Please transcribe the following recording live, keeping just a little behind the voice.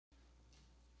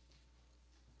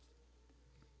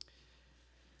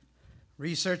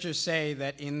Researchers say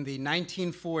that in the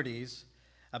 1940s,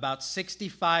 about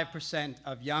 65%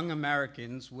 of young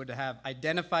Americans would have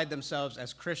identified themselves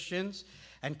as Christians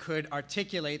and could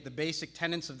articulate the basic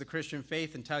tenets of the Christian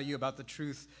faith and tell you about the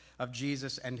truth of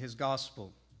Jesus and his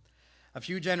gospel. A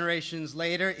few generations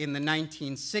later, in the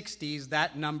 1960s,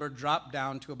 that number dropped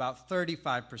down to about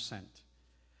 35%.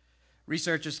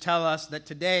 Researchers tell us that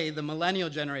today, the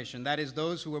millennial generation, that is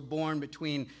those who were born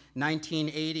between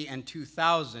 1980 and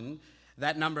 2000,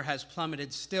 that number has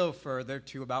plummeted still further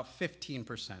to about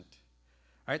 15%. All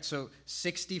right, so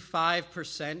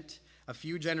 65%, a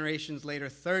few generations later,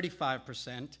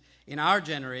 35%. In our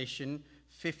generation,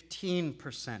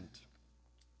 15%.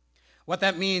 What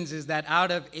that means is that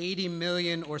out of 80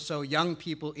 million or so young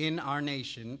people in our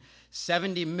nation,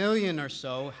 70 million or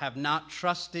so have not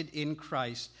trusted in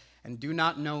Christ and do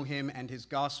not know him and his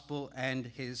gospel and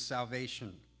his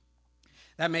salvation.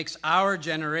 That makes our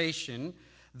generation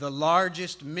the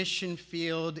largest mission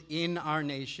field in our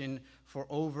nation for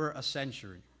over a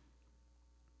century.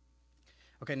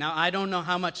 Okay, now I don't know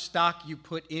how much stock you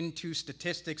put into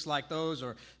statistics like those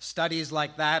or studies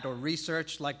like that or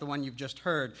research like the one you've just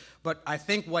heard, but I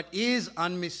think what is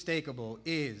unmistakable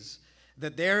is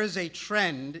that there is a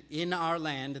trend in our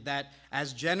land that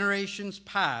as generations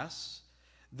pass,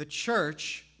 the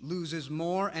church loses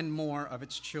more and more of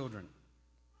its children.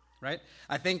 Right?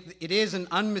 I think it is an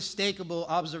unmistakable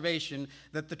observation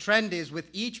that the trend is with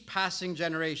each passing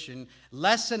generation,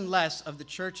 less and less of the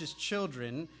church's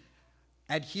children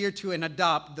adhere to and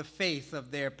adopt the faith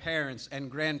of their parents and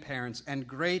grandparents and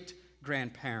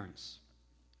great-grandparents.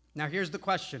 Now here's the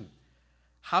question.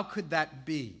 How could that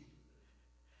be?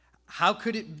 How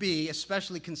could it be,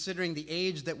 especially considering the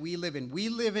age that we live in? We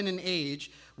live in an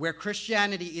age where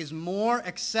Christianity is more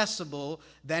accessible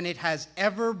than it has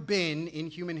ever been in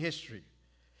human history.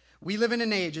 We live in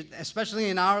an age, especially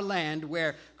in our land,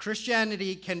 where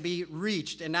Christianity can be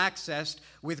reached and accessed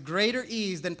with greater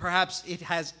ease than perhaps it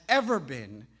has ever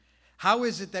been. How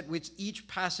is it that with each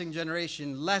passing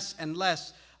generation, less and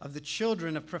less of the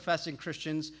children of professing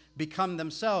Christians become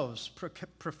themselves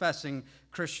professing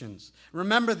Christians?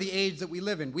 Remember the age that we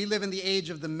live in. We live in the age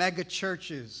of the mega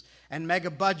churches and mega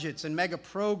budgets and mega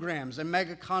programs and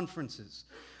mega conferences.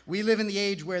 We live in the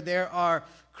age where there are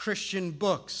Christian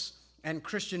books and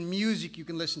Christian music you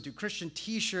can listen to, Christian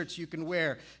t-shirts you can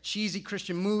wear, cheesy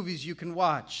Christian movies you can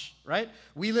watch, right?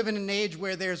 We live in an age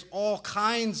where there's all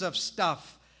kinds of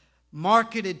stuff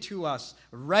marketed to us,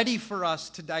 ready for us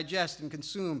to digest and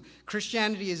consume.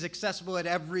 Christianity is accessible at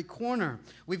every corner.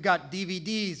 We've got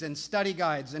DVDs and study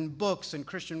guides and books and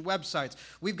Christian websites.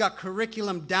 We've got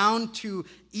curriculum down to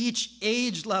each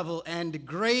age level and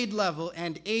grade level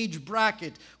and age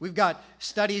bracket. We've got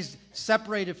studies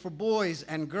separated for boys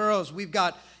and girls. We've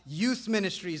got youth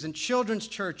ministries and children's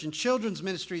church and children's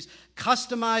ministries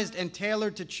customized and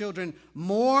tailored to children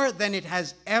more than it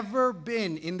has ever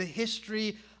been in the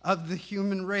history of the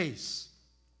human race.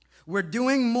 We're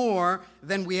doing more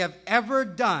than we have ever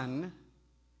done,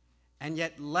 and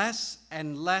yet less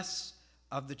and less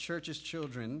of the church's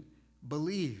children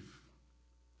believe.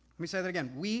 Let me say that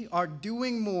again. We are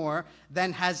doing more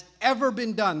than has ever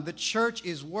been done. The church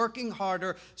is working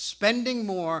harder, spending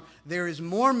more. There is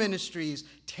more ministries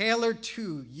tailored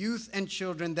to youth and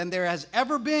children than there has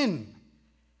ever been.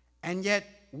 And yet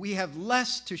we have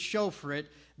less to show for it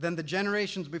than the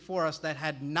generations before us that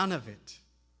had none of it.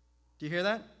 Do you hear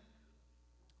that?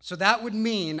 So that would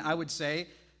mean, I would say,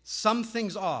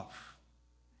 something's off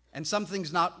and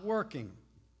something's not working.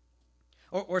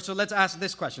 Or so let's ask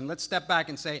this question. Let's step back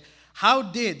and say, how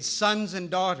did sons and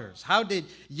daughters, how did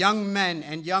young men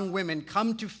and young women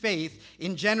come to faith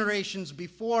in generations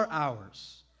before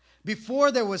ours? Before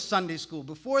there was Sunday school,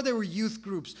 before there were youth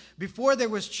groups, before there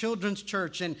was children's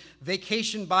church and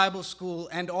vacation Bible school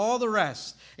and all the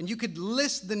rest. And you could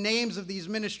list the names of these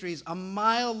ministries a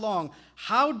mile long.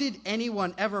 How did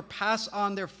anyone ever pass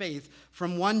on their faith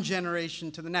from one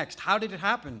generation to the next? How did it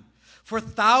happen? For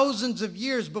thousands of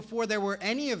years before there were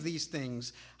any of these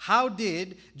things, how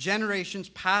did generations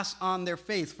pass on their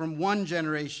faith from one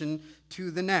generation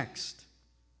to the next?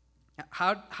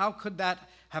 How could that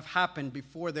have happened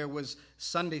before there was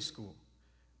Sunday school,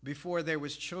 before there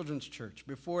was children's church,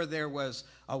 before there was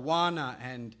Awana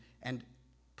and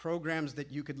programs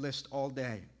that you could list all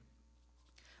day?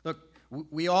 Look,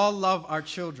 we all love our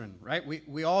children, right?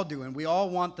 We all do, and we all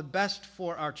want the best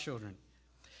for our children.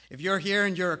 If you're here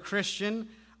and you're a Christian,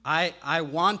 I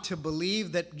want to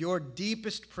believe that your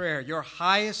deepest prayer, your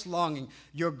highest longing,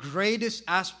 your greatest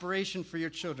aspiration for your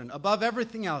children, above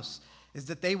everything else, is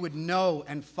that they would know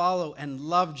and follow and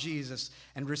love Jesus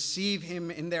and receive him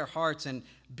in their hearts and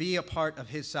be a part of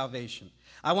his salvation.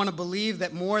 I want to believe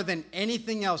that more than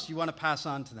anything else you want to pass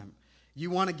on to them, you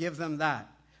want to give them that.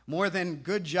 More than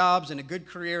good jobs and a good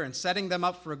career and setting them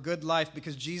up for a good life,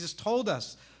 because Jesus told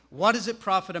us, what does it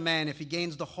profit a man if he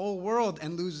gains the whole world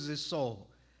and loses his soul?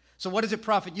 So what does it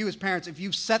profit you as parents if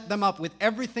you've set them up with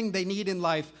everything they need in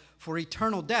life for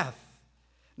eternal death?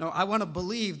 No, I want to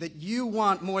believe that you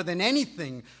want more than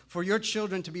anything for your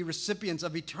children to be recipients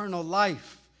of eternal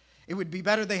life. It would be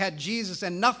better they had Jesus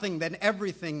and nothing than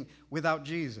everything without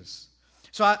Jesus.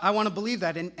 So I want to believe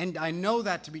that, and I know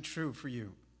that to be true for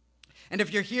you. And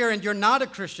if you're here and you're not a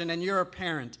Christian and you're a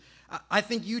parent, I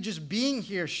think you just being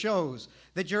here shows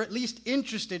that you're at least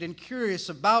interested and curious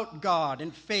about God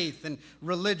and faith and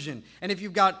religion. And if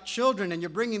you've got children and you're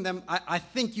bringing them, I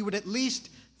think you would at least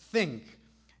think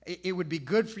it would be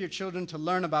good for your children to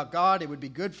learn about God. It would be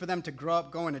good for them to grow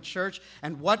up going to church.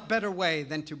 And what better way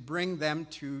than to bring them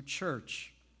to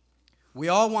church? We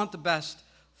all want the best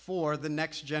for the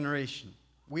next generation.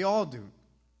 We all do.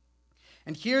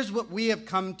 And here's what we have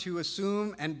come to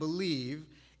assume and believe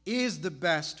is the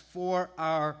best for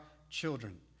our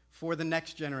children, for the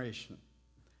next generation.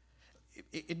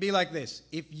 It'd be like this.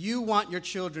 If you want your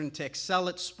children to excel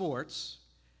at sports,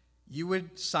 you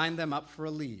would sign them up for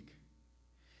a league.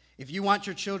 If you want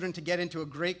your children to get into a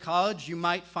great college, you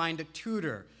might find a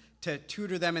tutor to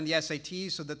tutor them in the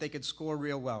SATs so that they could score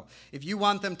real well. If you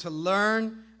want them to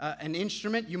learn an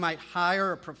instrument, you might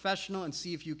hire a professional and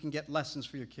see if you can get lessons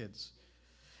for your kids.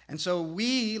 And so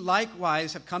we,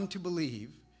 likewise, have come to believe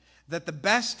that the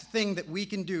best thing that we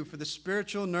can do for the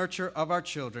spiritual nurture of our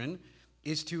children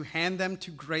is to hand them to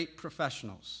great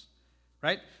professionals,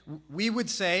 right? We would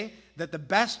say that the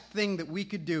best thing that we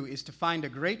could do is to find a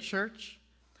great church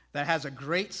that has a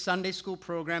great Sunday school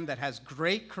program, that has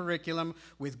great curriculum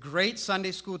with great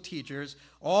Sunday school teachers,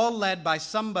 all led by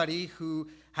somebody who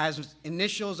has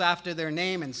initials after their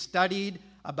name and studied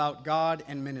about God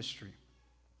and ministry.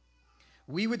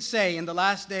 We would say in the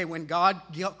last day when God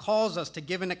calls us to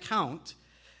give an account,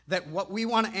 that what we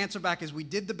want to answer back is we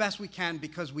did the best we can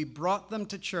because we brought them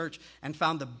to church and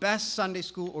found the best Sunday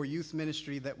school or youth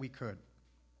ministry that we could.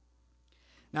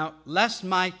 Now, lest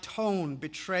my tone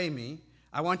betray me,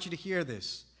 I want you to hear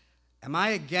this. Am I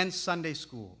against Sunday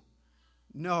school?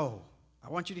 No. I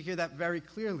want you to hear that very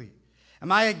clearly.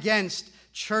 Am I against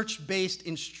church-based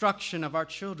instruction of our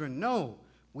children? No.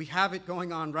 We have it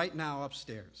going on right now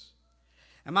upstairs.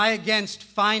 Am I against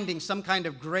finding some kind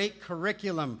of great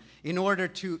curriculum in order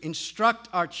to instruct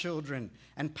our children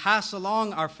and pass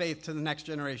along our faith to the next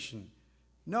generation?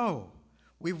 No.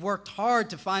 We've worked hard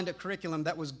to find a curriculum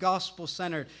that was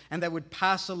gospel-centered and that would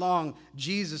pass along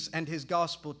Jesus and his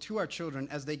gospel to our children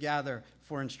as they gather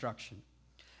for instruction.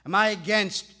 Am I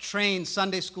against trained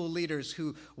Sunday school leaders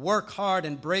who work hard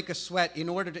and break a sweat in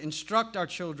order to instruct our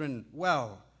children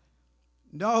well?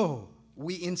 No,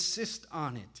 we insist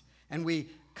on it, and we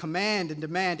command and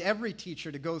demand every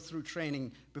teacher to go through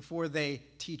training before they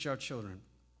teach our children.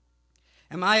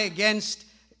 Am I against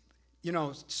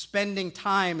spending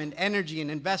time and energy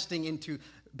and investing into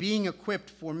being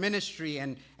equipped for ministry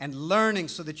and learning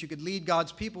so that you could lead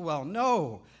God's people well?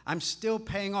 No, I'm still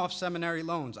paying off seminary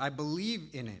loans. I believe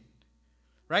in it,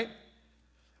 right?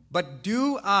 But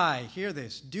do I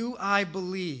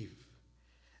believe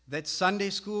that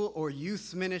Sunday school or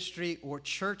youth ministry or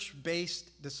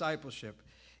church-based discipleship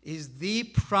is the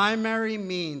primary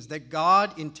means that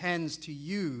God intends to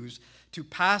use to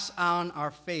pass on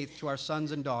our faith to our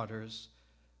sons and daughters?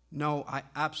 No, I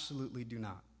absolutely do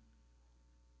not.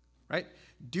 Right?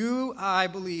 Do I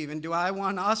believe, and do I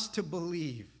want us to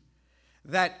believe,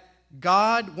 that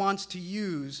God wants to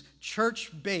use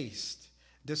church-based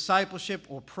discipleship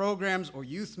or programs or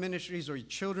youth ministries or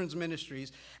children's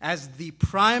ministries as the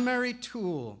primary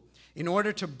tool in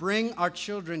order to bring our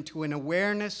children to an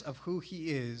awareness of who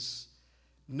he is?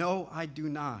 No, I do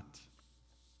not.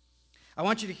 I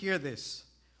want you to hear this.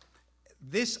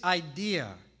 This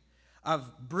idea of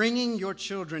bringing your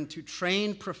children to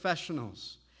trained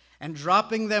professionals and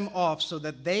dropping them off so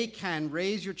that they can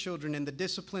raise your children in the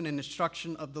discipline and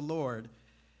instruction of the Lord,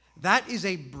 that is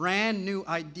a brand new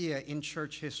idea in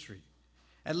church history.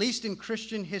 At least in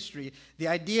Christian history, the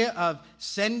idea of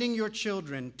sending your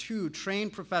children to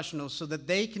trained professionals so that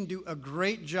they can do a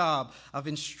great job of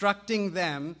instructing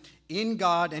them in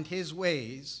God and his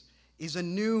ways is a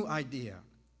new idea.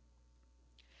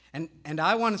 And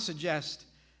I want to suggest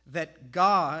that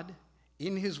God,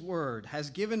 in his word, has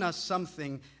given us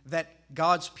something that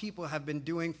God's people have been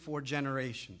doing for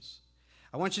generations.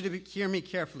 I want you to hear me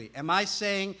carefully. Am I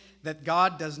saying that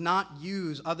God does not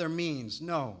use other means?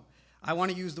 No. I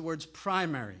want to use the words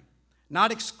primary,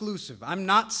 not exclusive. I'm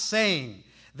not saying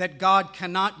that God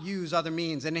cannot use other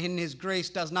means and in his grace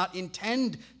does not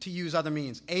intend to use other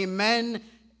means. Amen,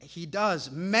 he does.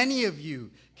 Many of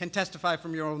you can testify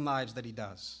from your own lives that he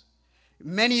does.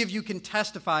 Many of you can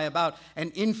testify about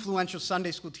an influential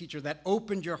Sunday school teacher that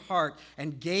opened your heart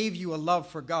and gave you a love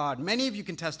for God. Many of you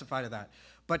can testify to that.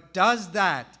 But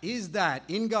is that,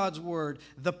 in God's word,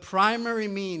 the primary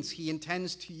means he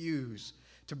intends to use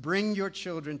to bring your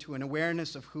children to an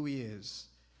awareness of who he is?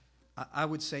 I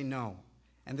would say no.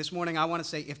 And this morning I want to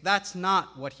say, if that's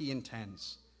not what he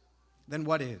intends, then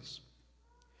what is?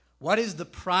 What is the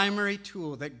primary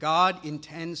tool that God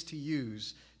intends to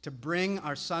use to bring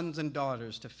our sons and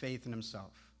daughters to faith in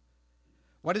himself?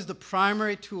 What is the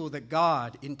primary tool that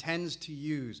God intends to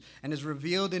use and is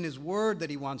revealed in his word that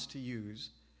he wants to use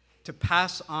to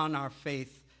pass on our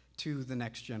faith to the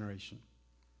next generation?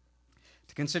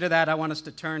 To consider that, I want us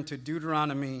to turn to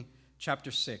Deuteronomy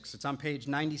chapter 6. It's on page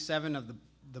 97 of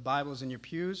the Bibles in your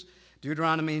pews.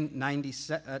 Deuteronomy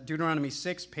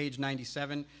 6, page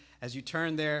 97. As you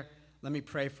turn there, let me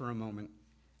pray for a moment,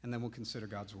 and then we'll consider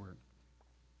God's word.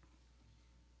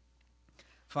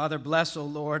 Father, bless, O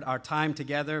Lord, our time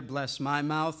together. Bless my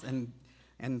mouth and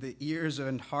the ears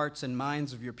and hearts and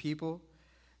minds of your people.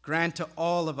 Grant to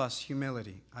all of us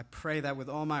humility. I pray that with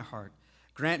all my heart.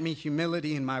 Grant me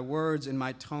humility in my words, in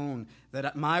my tone,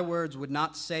 that my words would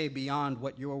not say beyond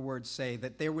what your words say,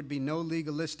 that there would be no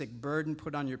legalistic burden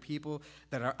put on your people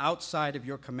that are outside of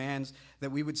your commands,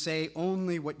 that we would say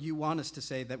only what you want us to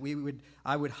say, that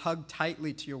I would hug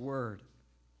tightly to your word.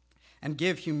 And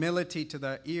give humility to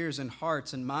the ears and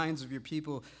hearts and minds of your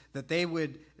people, that they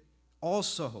would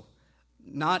also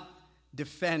not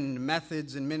defend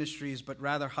methods and ministries, but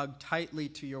rather hug tightly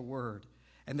to your word,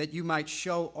 and that you might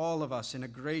show all of us in a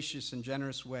gracious and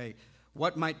generous way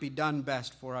what might be done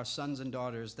best for our sons and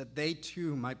daughters, that they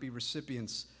too might be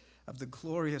recipients of the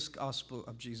glorious gospel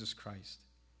of Jesus Christ.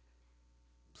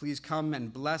 Please come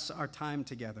and bless our time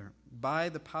together by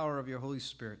the power of your Holy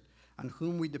Spirit, on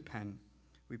whom we depend.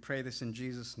 We pray this in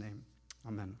Jesus' name.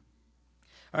 Amen.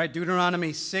 All right,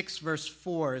 Deuteronomy 6, verse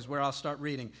 4 is where I'll start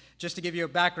reading. Just to give you a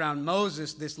background,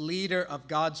 Moses, this leader of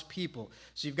God's people.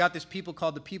 So you've got this people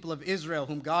called the people of Israel,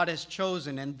 whom God has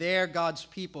chosen, and they're God's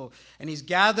people. And he's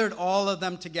gathered all of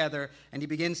them together, and he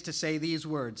begins to say these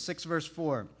words. 6, verse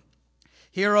 4.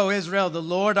 Hear, O Israel, the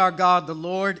Lord our God, the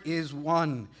Lord is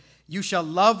one. You shall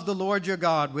love the Lord your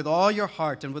God with all your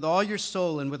heart, and with all your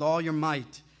soul, and with all your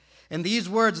might. And these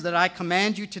words that I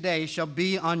command you today shall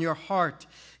be on your heart.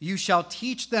 You shall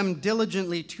teach them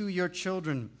diligently to your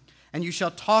children, and you shall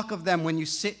talk of them when you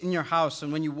sit in your house,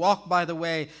 and when you walk by the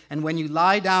way, and when you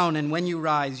lie down, and when you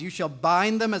rise. You shall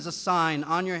bind them as a sign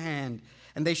on your hand,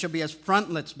 and they shall be as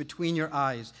frontlets between your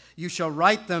eyes. You shall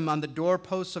write them on the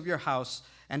doorposts of your house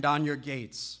and on your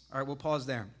gates. All right, we'll pause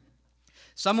there.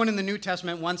 Someone in the New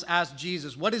Testament once asked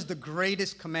Jesus, what is the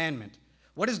greatest commandment?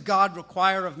 What does God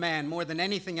require of man more than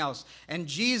anything else? And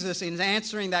Jesus, in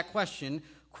answering that question,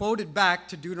 quoted back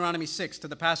to Deuteronomy 6, to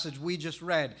the passage we just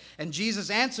read. And Jesus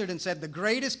answered and said, the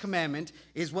greatest commandment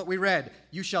is what we read.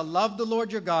 You shall love the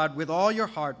Lord your God with all your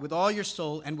heart, with all your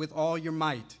soul, and with all your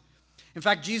might. In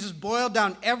fact, Jesus boiled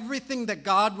down everything that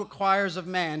God requires of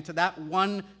man to that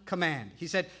one command. He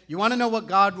said, you want to know what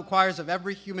God requires of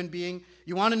every human being?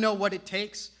 You want to know what it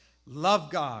takes? Love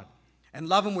God. And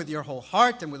love him with your whole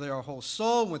heart and with your whole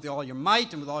soul, and with all your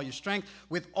might and with all your strength,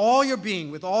 with all your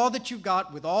being, with all that you've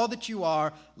got, with all that you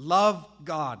are. Love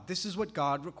God. This is what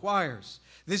God requires.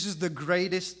 This is the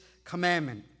greatest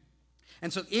commandment.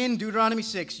 And so in Deuteronomy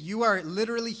 6, you are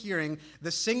literally hearing the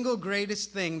single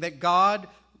greatest thing that God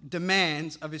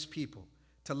demands of his people,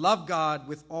 to love God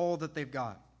with all that they've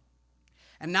got.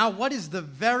 And now, what is the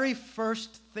very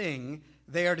first thing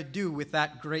they are to do with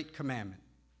that great commandment?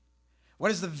 What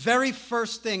is the very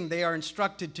first thing they are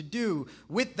instructed to do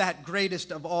with that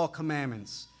greatest of all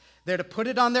commandments? They're to put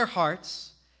it on their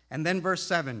hearts, and then verse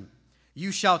 7,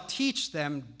 you shall teach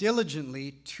them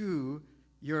diligently to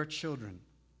your children.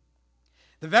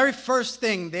 The very first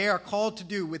thing they are called to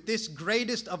do with this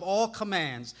greatest of all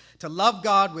commands, to love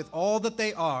God with all that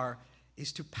they are,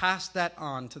 is to pass that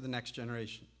on to the next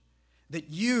generation. That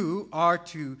you are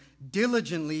to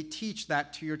diligently teach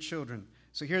that to your children.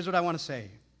 So here's what I want to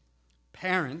say.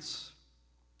 Parents,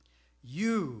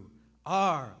 you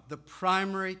are the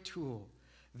primary tool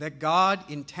that God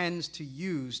intends to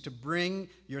use to bring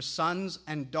your sons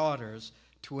and daughters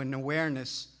to an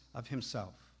awareness of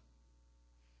himself.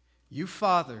 You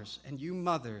fathers and you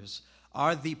mothers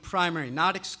are the primary,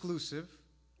 not exclusive,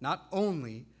 not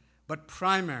only, but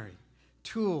primary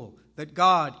tool that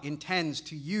God intends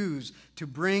to use to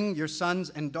bring your sons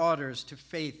and daughters to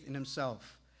faith in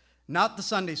himself. Not the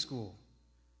Sunday school,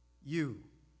 you.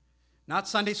 Not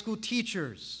Sunday school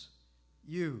teachers,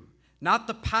 you. Not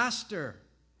the pastor,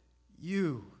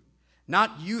 you.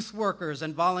 Not youth workers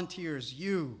and volunteers,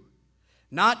 you.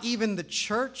 Not even the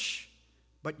church,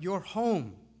 but your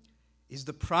home is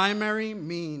the primary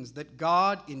means that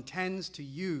God intends to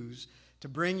use to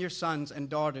bring your sons and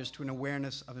daughters to an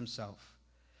awareness of himself.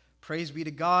 Praise be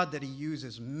to God that he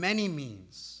uses many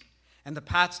means, and the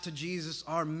paths to Jesus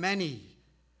are many,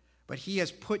 but he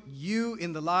has put you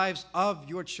in the lives of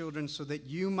your children so that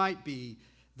you might be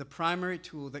the primary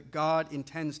tool that God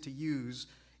intends to use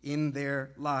in their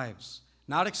lives.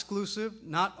 Not exclusive,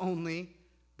 not only,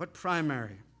 but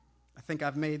primary. I think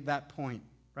I've made that point,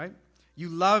 right? You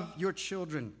love your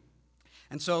children.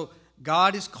 And so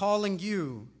God is calling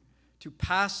you to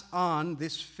pass on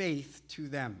this faith to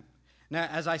them. Now,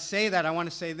 as I say that, I want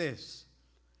to say this.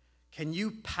 Can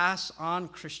you pass on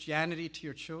Christianity to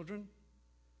your children?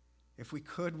 If we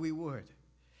could, we would.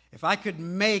 If I could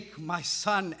make my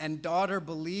son and daughter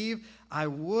believe, I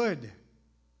would,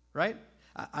 right?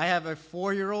 I have a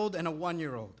 4-year-old and a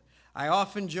 1-year-old. I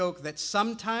often joke that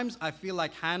sometimes I feel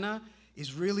like Hannah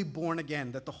is really born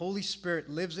again, that the Holy Spirit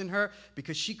lives in her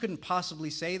because she couldn't possibly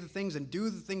say the things and do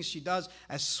the things she does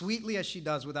as sweetly as she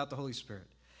does without the Holy Spirit.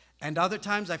 And other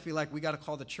times I feel like we got to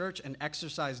call the church and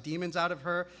exorcise demons out of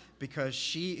her because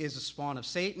she is a spawn of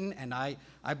Satan, and I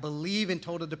believe in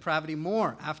total depravity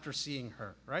more after seeing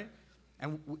her, right?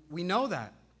 And we know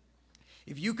that.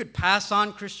 If you could pass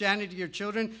on Christianity to your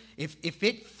children, if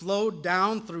it flowed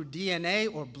down through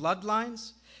DNA or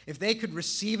bloodlines, if they could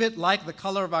receive it like the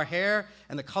color of our hair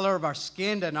and the color of our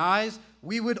skin and eyes,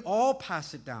 we would all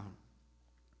pass it down.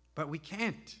 But we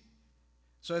can't.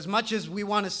 So as much as we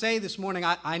want to say this morning,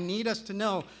 I need us to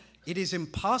know it is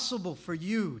impossible for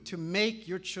you to make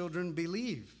your children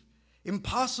believe.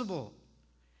 Impossible.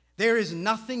 There is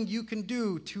nothing you can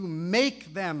do to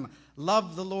make them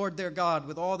love the Lord their God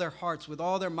with all their hearts, with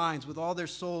all their minds, with all their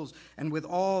souls, and with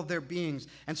all their beings.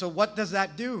 And so what does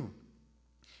that do?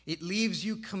 It leaves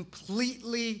you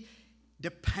completely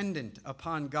dependent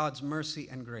upon God's mercy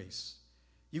and grace.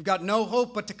 You've got no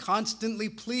hope but to constantly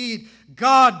plead,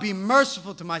 God, be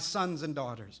merciful to my sons and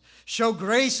daughters. Show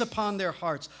grace upon their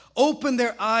hearts. Open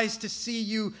their eyes to see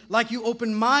you like you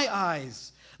open my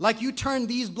eyes. Like you turned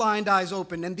these blind eyes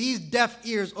open and these deaf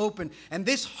ears open and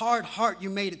this hard heart you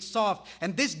made it soft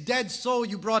and this dead soul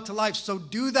you brought to life. So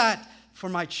do that for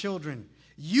my children.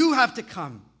 You have to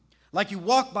come. Like you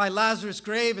walked by Lazarus'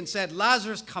 grave and said,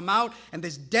 Lazarus, come out, and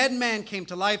this dead man came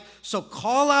to life. So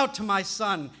call out to my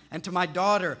son and to my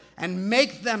daughter and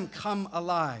make them come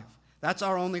alive. That's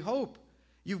our only hope.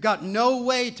 You've got no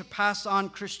way to pass on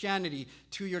Christianity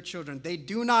to your children. They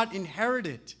do not inherit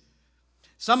it.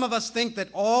 Some of us think that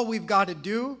all we've got to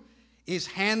do is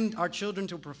hand our children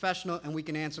to a professional and we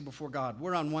can answer before God.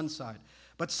 We're on one side.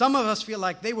 But some of us feel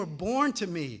like they were born to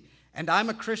me. And I'm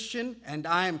a Christian, and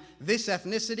I'm this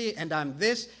ethnicity, and I'm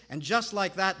this, and just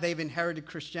like that, they've inherited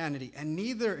Christianity. And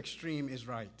neither extreme is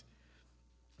right.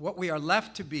 What we are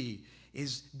left to be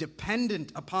is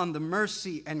dependent upon the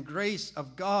mercy and grace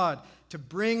of God to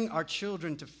bring our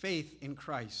children to faith in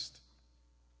Christ.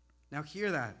 Now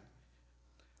hear that.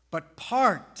 But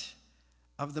part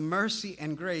of the mercy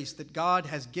and grace that God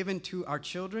has given to our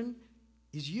children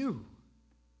is you.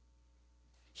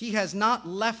 He has not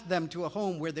left them to a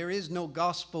home where there is no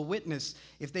gospel witness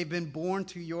if they've been born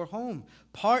to your home.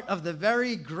 Part of the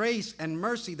very grace and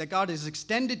mercy that God has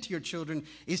extended to your children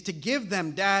is to give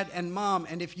them dad and mom.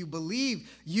 And if you believe,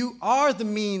 you are the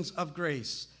means of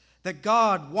grace that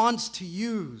God wants to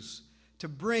use to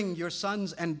bring your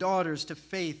sons and daughters to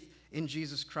faith in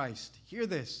Jesus Christ. Hear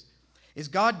this. Is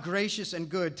God gracious and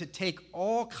good to take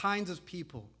all kinds of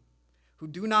people who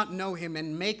do not know him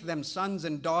and make them sons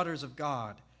and daughters of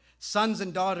God, sons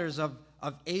and daughters of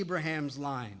Abraham's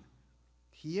line?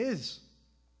 He is.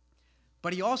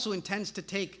 But he also intends to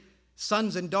take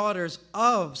sons and daughters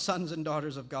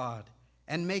of God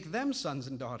and make them sons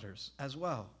and daughters as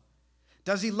well.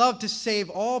 Does he love to save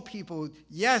all people?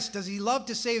 Yes. Does he love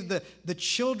to save the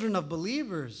children of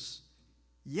believers?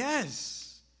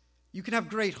 Yes. You can have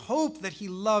great hope that he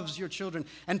loves your children.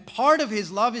 And part of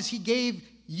his love is he gave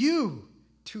you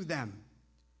to them,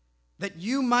 that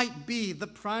you might be the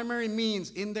primary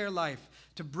means in their life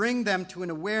to bring them to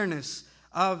an awareness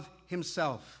of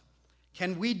himself.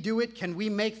 Can we do it? Can we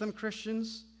make them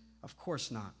Christians? Of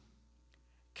course not.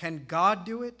 Can God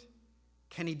do it?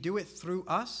 Can he do it through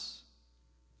us?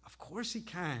 Of course he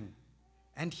can.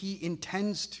 And he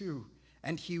intends to.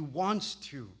 and he wants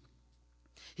to.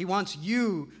 He wants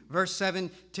you, verse 7,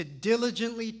 to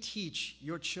diligently teach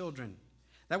your children.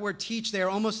 That word teach there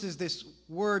almost is this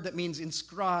word that means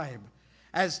inscribe.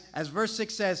 As verse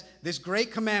 6 says, this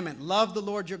great commandment, love the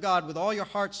Lord your God with all your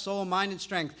heart, soul, mind, and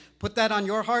strength. Put that on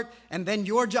your heart, and then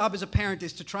your job as a parent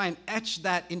is to try and etch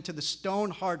that into the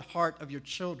stone-hard heart of your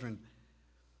children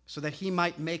so that he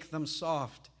might make them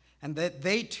soft and that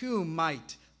they too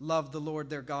might love the Lord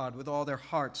their God with all their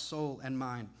heart, soul, and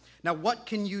mind. Now, what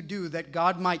can you do that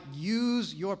God might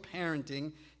use your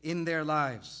parenting in their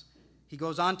lives? He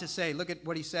goes on to say, look at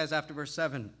what he says after verse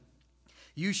 7.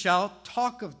 You shall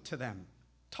talk to them.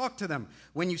 Talk to them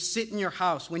when you sit in your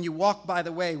house, when you walk by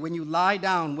the way, when you lie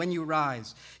down, when you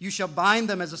rise. You shall bind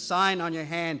them as a sign on your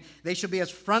hand. They shall be as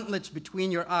frontlets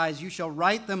between your eyes. You shall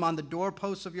write them on the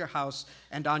doorposts of your house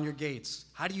and on your gates.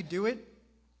 How do you do it?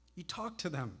 You talk to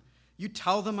them. You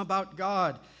tell them about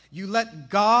God. You let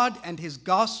God and his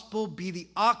gospel be the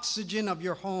oxygen of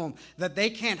your home, that they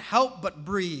can't help but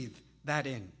breathe that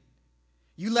in.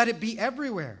 You let it be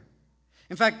everywhere.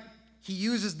 In fact, he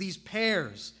uses these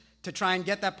pairs to try and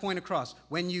get that point across.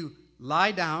 When you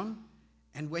lie down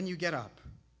and when you get up.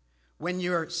 When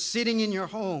you're sitting in your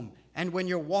home and when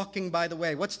you're walking by the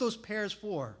way. What's those pairs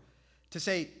for? To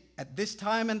say, at this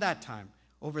time and that time,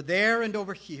 over there and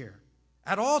over here,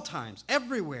 at all times,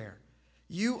 everywhere,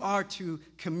 you are to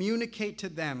communicate to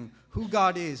them who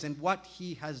God is and what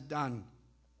he has done.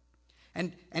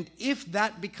 And if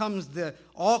that becomes the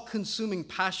all-consuming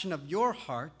passion of your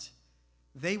heart,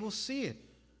 they will see it.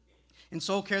 In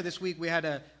Soul Care this week, we had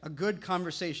a good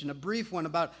conversation, a brief one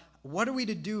about what are we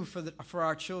to do for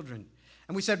our children.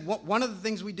 And we said one of the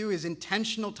things we do is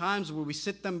intentional times where we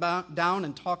sit them down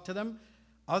and talk to them.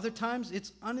 Other times,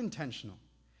 it's unintentional.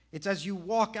 It's as you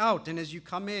walk out and as you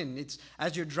come in. It's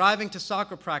as you're driving to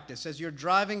soccer practice, as you're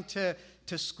driving to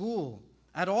school.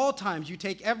 At all times, you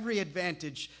take every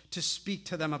advantage to speak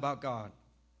to them about God.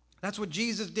 That's what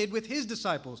Jesus did with his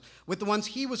disciples, with the ones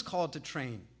he was called to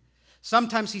train.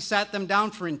 Sometimes he sat them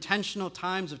down for intentional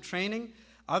times of training.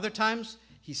 Other times,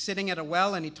 he's sitting at a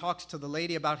well and he talks to the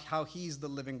lady about how he's the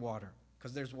living water,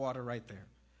 because there's water right there.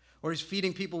 Or he's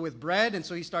feeding people with bread, and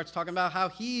so he starts talking about how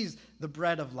he's the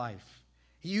bread of life.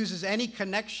 He uses any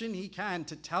connection he can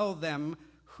to tell them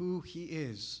who he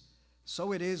is.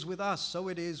 So it is with us, so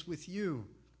it is with you.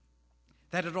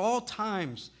 That at all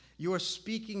times, you are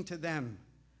speaking to them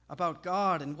about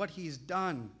God and what he's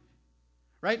done.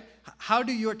 Right? How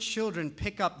do your children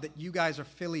pick up that you guys are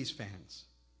Phillies fans?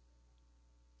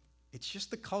 It's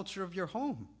just the culture of your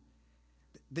home.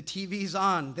 The TV's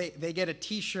on. They get a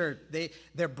T-shirt.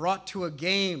 They're brought to a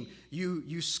game.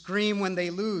 You scream when they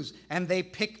lose. And they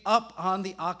pick up on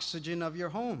the oxygen of your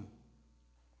home.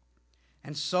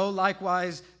 And so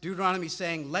likewise, Deuteronomy is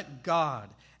saying, let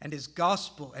God and his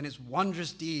gospel and his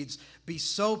wondrous deeds be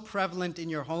so prevalent in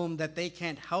your home that they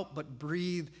can't help but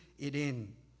breathe it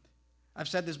in. I've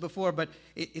said this before, but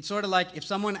it's sort of like if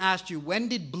someone asked you, when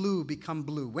did blue become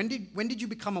blue? When did you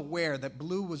become aware that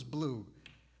blue was blue?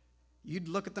 You'd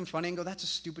look at them funny and go, that's a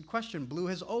stupid question. Blue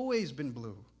has always been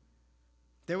blue.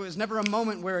 There was never a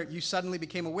moment where you suddenly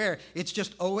became aware. It's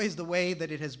just always the way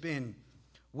that it has been.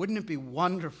 Wouldn't it be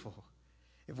wonderful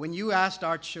if when you asked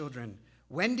our children,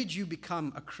 when did you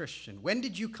become a Christian? When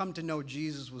did you come to know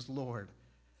Jesus was Lord?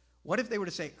 What if they were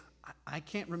to say, I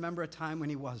can't remember a time when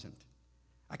he wasn't.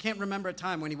 I can't remember a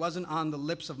time when he wasn't on the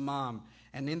lips of mom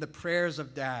and in the prayers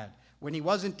of dad, when he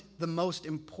wasn't the most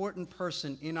important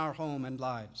person in our home and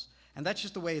lives. And that's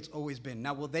just the way it's always been.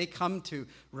 Now, will they come to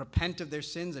repent of their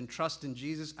sins and trust in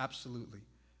Jesus? Absolutely.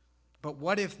 But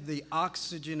what if the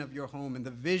oxygen of your home and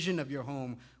the vision of your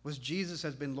home was Jesus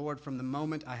has been Lord from the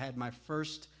moment I had my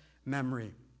first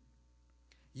memory?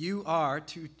 You are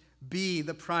to be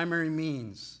the primary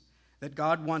means that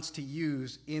God wants to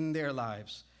use in their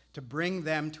lives to bring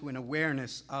them to an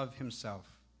awareness of himself.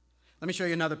 Let me show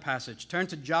you another passage. Turn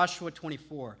to Joshua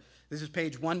 24. This is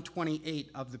page 128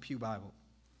 of the Pew Bible.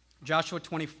 Joshua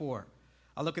 24.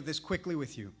 I'll look at this quickly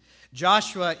with you.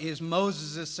 Joshua is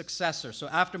Moses' successor. So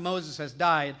after Moses has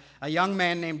died, a young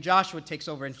man named Joshua takes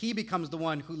over, and he becomes the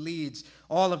one who leads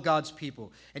all of God's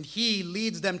people. And he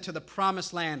leads them to the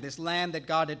promised land, this land that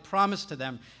God had promised to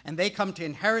them. And they come to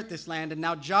inherit this land. And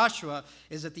now Joshua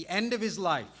is at the end of his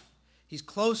life. He's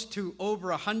close to over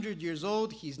 100 years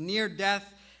old. He's near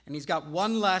death, and he's got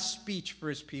one last speech for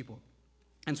his people.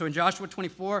 And so in Joshua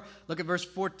 24, look at verse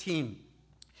 14.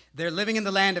 They're living in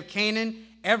the land of Canaan.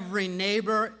 Every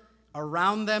neighbor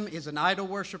around them is an idol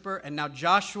worshiper, and now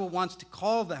Joshua wants to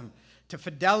call them to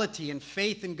fidelity and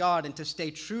faith in God and to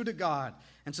stay true to God.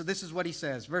 And so this is what he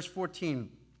says, verse 14.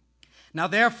 Now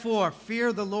therefore,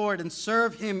 fear the Lord and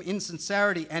serve him in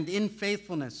sincerity and in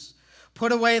faithfulness.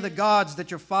 Put away the gods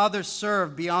that your fathers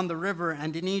served beyond the river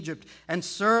and in Egypt, and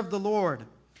serve the Lord.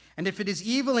 And if it is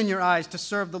evil in your eyes to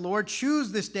serve the Lord,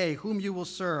 choose this day whom you will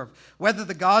serve, whether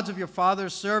the gods of your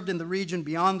fathers served in the region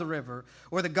beyond the river,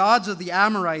 or the gods of the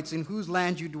Amorites in whose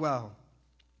land you dwell.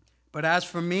 But as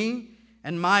for me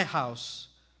and my house,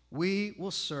 we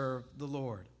will serve the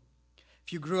Lord.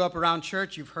 If you grew up around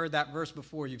church, you've heard that verse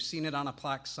before. You've seen it on a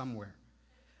plaque somewhere.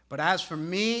 But as for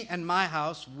me and my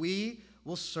house, we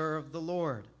will serve the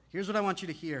Lord. Here's what I want you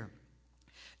to hear.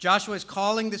 Joshua is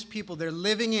calling this people. They're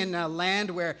living in a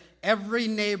land where every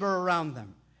neighbor around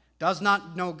them does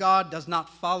not know God, does not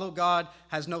follow God,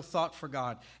 has no thought for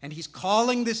God. And he's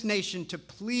calling this nation to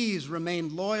please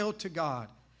remain loyal to God,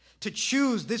 to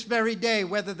choose this very day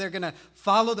whether they're going to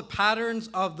follow the patterns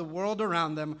of the world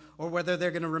around them or whether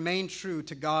they're going to remain true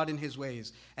to God and his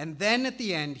ways. And then at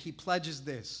the end, he pledges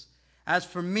this: as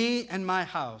for me and my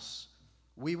house,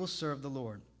 we will serve the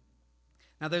Lord.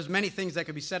 Now, there's many things that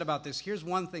could be said about this. Here's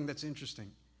one thing that's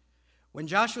interesting. When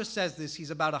Joshua says this, he's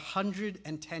about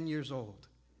 110 years old.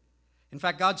 In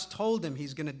fact, God's told him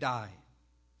he's going to die.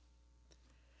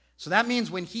 So that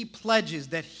means when he pledges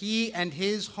that he and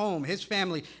his home, his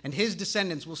family, and his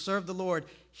descendants will serve the Lord,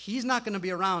 he's not going to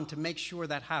be around to make sure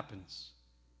that happens.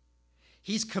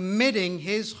 He's committing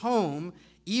his home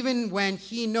even when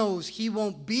he knows he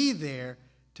won't be there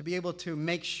to be able to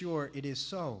make sure it is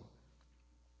so.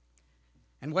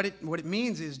 And what it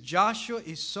means is Joshua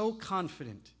is so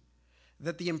confident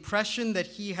that the impression that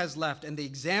he has left and the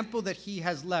example that he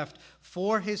has left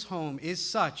for his home is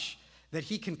such that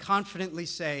he can confidently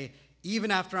say,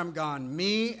 even after I'm gone,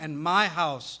 me and my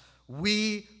house,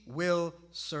 we will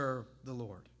serve the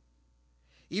Lord.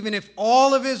 Even if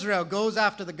all of Israel goes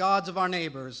after the gods of our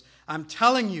neighbors, I'm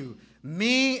telling you,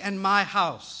 me and my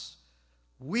house,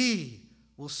 we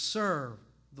will serve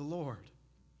the Lord.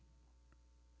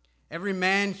 Every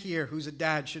man here who's a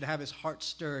dad should have his heart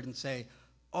stirred and say,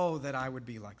 oh, that I would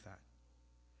be like that.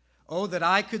 Oh, that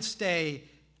I could stay.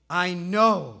 I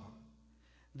know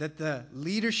that the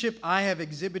leadership I have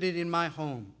exhibited in my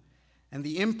home and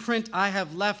the imprint I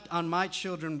have left on my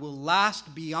children will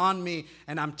last beyond me.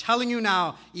 And I'm telling you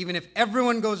now, even if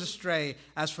everyone goes astray,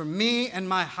 as for me and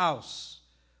my house,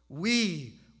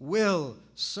 we will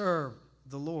serve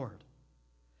the Lord.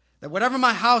 That whatever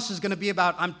my house is going to be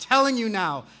about, I'm telling you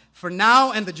now, for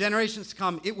now and the generations to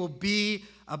come, it will be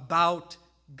about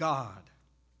God.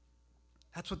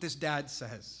 That's what this dad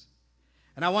says.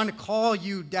 And I want to call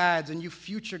you dads and you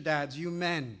future dads, you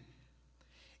men.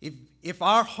 If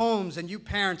our homes and you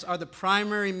parents are the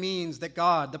primary means that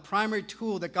God, the primary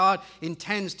tool that God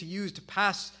intends to use to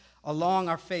pass along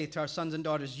our faith to our sons and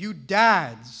daughters, you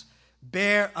dads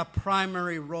bear a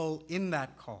primary role in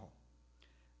that call.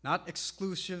 Not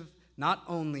exclusive, not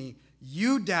only.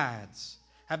 You dads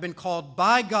have been called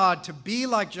by God to be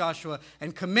like Joshua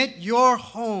and commit your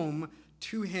home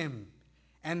to him.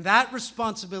 And that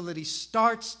responsibility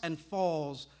starts and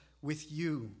falls with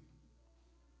you.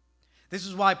 This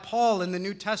is why Paul in the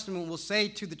New Testament will say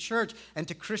to the church and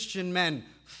to Christian men,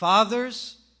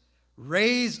 fathers,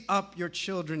 raise up your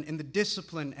children in the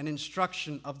discipline and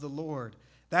instruction of the Lord.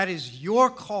 That is your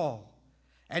call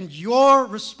and your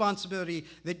responsibility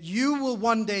that you will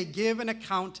one day give an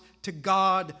account to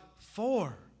God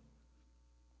for.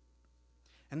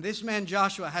 And this man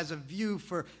Joshua has a view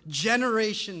for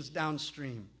generations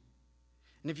downstream.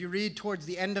 And if you read towards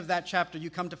the end of that chapter, you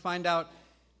come to find out,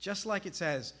 just like it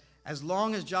says, as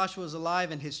long as Joshua was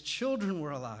alive and his children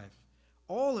were alive,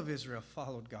 all of Israel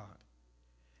followed God.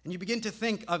 And you begin to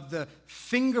think of the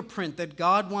fingerprint that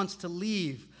God wants to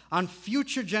leave on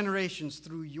future generations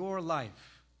through your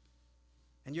life.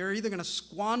 And you're either going to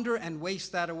squander and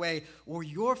waste that away, or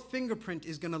your fingerprint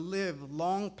is going to live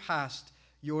long past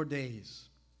your days.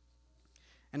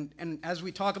 And as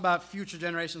we talk about future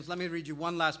generations, let me read you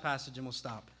one last passage and we'll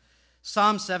stop.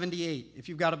 Psalm 78. If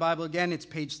you've got a Bible again, it's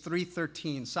page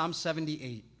 313. Psalm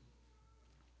 78.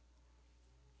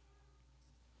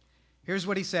 Here's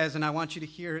what he says, and I want you to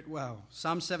hear it well.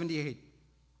 Psalm 78.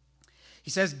 He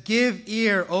says, give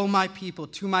ear, O my people,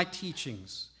 to my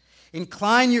teachings.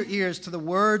 Incline your ears to the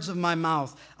words of my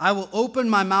mouth. I will open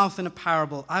my mouth in a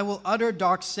parable. I will utter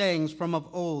dark sayings from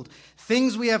of old,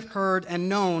 things we have heard and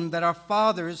known that our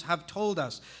fathers have told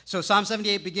us. So Psalm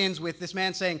 78 begins with this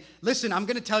man saying, listen, I'm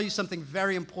going to tell you something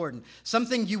very important,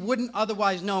 something you wouldn't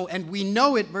otherwise know, and we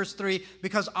know it, verse 3,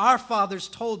 because our fathers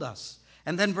told us.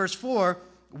 And then verse 4,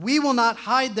 we will not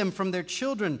hide them from their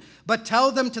children, but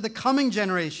tell them to the coming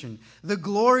generation the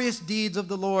glorious deeds of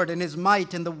the Lord and his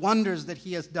might and the wonders that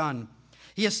he has done.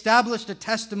 He established a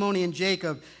testimony in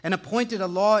Jacob and appointed a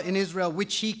law in Israel,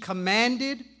 which he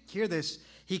commanded, hear this,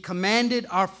 he commanded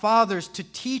our fathers to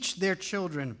teach their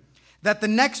children, that the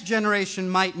next generation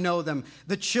might know them,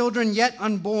 the children yet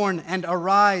unborn, and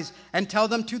arise and tell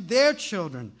them to their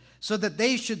children, so that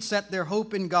they should set their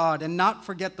hope in God and not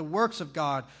forget the works of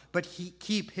God, but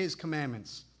keep his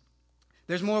commandments.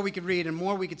 There's more we could read and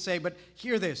more we could say, but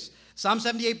hear this. Psalm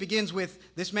 78 begins with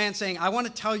this man saying, I want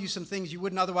to tell you some things you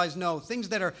wouldn't otherwise know, things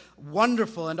that are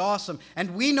wonderful and awesome.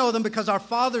 And we know them because our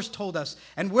fathers told us.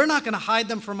 And we're not going to hide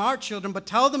them from our children, but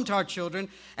tell them to our children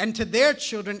and to their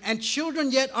children. And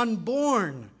children yet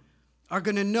unborn are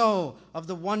going to know of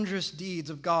the wondrous deeds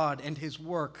of God and his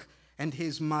work and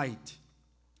his might.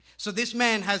 So this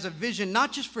man has a vision,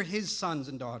 not just for his sons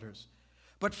and daughters,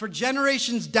 but for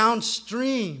generations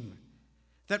downstream,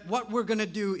 that what we're going to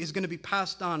do is going to be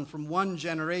passed on from one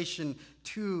generation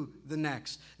to the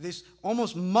next. This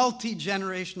almost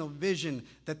multi-generational vision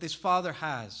that this father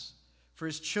has for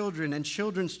his children and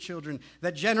children's children,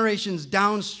 that generations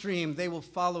downstream, they will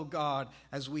follow God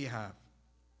as we have.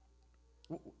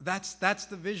 That's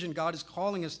the vision God is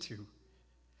calling us to.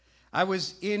 I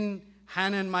was in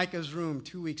Hannah and Micah's room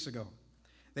 2 weeks ago.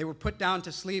 They were put down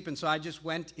to sleep, and so I just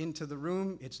went into the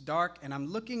room. It's dark, and I'm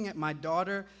looking at my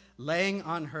daughter laying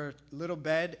on her little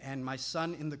bed and my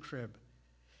son in the crib.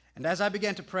 And as I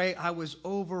began to pray, I was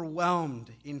overwhelmed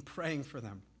in praying for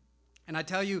them. And I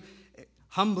tell you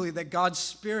humbly that God's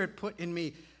Spirit put in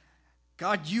me,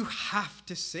 God, you have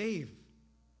to save.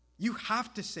 You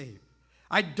have to save.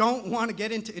 I don't want to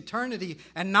get into eternity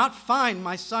and not find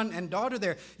my son and daughter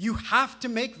there. You have to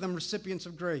make them recipients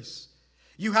of grace.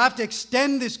 You have to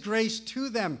extend this grace to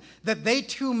them that they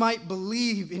too might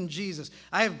believe in Jesus.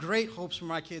 I have great hopes for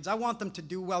my kids. I want them to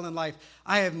do well in life.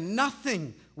 We have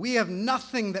nothing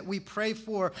that we pray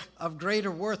for of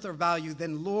greater worth or value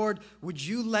than, Lord, would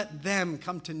you let them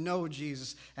come to know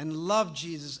Jesus and love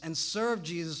Jesus and serve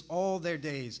Jesus all their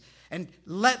days. And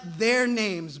let their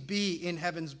names be in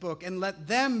heaven's book, and let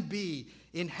them be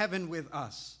in heaven with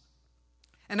us.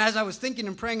 And as I was thinking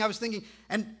and praying, I was thinking,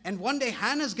 and one day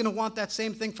Hannah's going to want that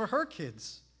same thing for her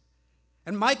kids.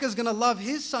 And Micah's going to love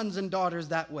his sons and daughters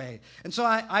that way. And so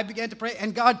I began to pray,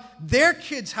 and God, their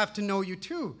kids have to know you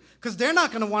too, because they're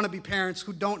not going to want to be parents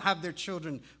who don't have their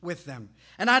children with them.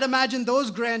 And I'd imagine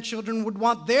those grandchildren would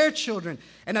want their children.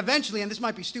 And eventually, and this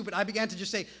might be stupid, I began to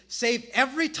just say, save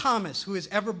every Thomas who is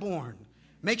ever born.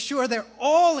 Make sure they're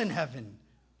all in heaven.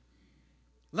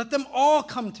 Let them all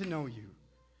come to know you.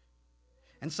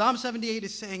 And Psalm 78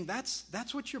 is saying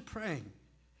that's what you're praying.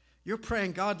 You're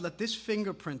praying, God, let this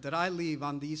fingerprint that I leave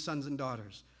on these sons and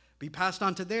daughters be passed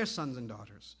on to their sons and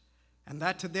daughters, and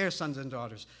that to their sons and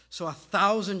daughters. So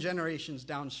 1,000 generations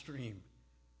downstream,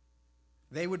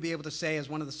 they would be able to say, as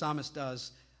one of the psalmists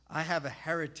does, I have a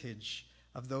heritage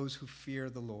of those who fear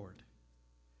the Lord.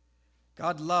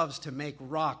 God loves to make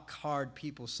rock-hard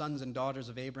people sons and daughters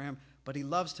of Abraham, but he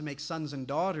loves to make sons and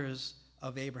daughters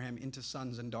of Abraham into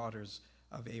sons and daughters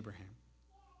of Abraham.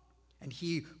 And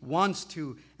he wants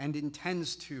to and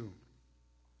intends to.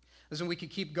 Listen, we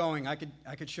could keep going. I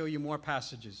could show you more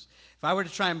passages. If I were to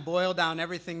try and boil down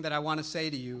everything that I want to say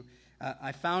to you,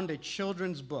 I found a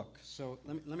children's book. So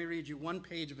let me read you one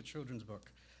page of a children's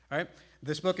book. All right?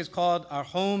 This book is called Our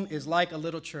Home is Like a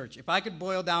Little Church. If I could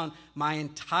boil down my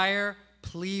entire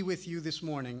plea with you this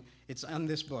morning, it's on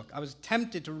this book. I was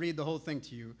tempted to read the whole thing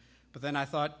to you, but then I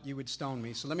thought you would stone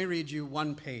me. So let me read you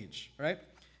one page. All right?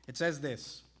 It says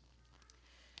this.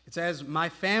 It says, my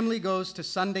family goes to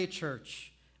Sunday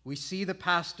church. We see the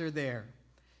pastor there.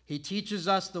 He teaches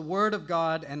us the word of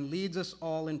God and leads us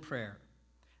all in prayer.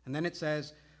 And then it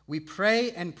says, we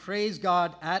pray and praise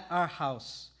God at our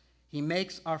house. He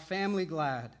makes our family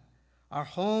glad. Our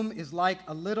home is like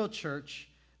a little church.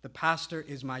 The pastor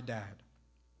is my dad.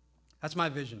 That's my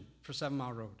vision for 7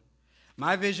 Mile Road.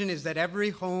 My vision is that every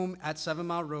home at 7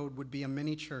 Mile Road would be a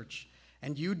mini church.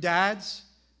 And you dads,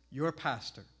 you're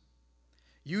pastor.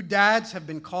 You dads have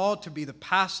been called to be the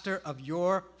pastor of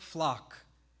your flock.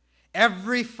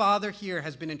 Every father here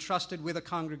has been entrusted with a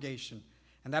congregation.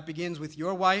 And that begins with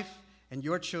your wife and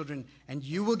your children. And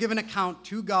you will give an account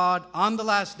to God on the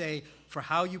last day for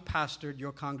how you pastored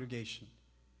your congregation.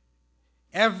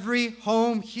 Every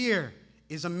home here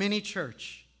is a mini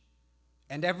church.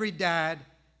 And every dad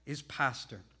is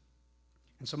pastor.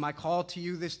 And so my call to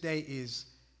you this day is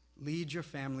lead your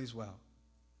families well.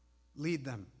 Lead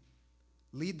them.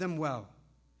 Lead them well.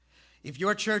 If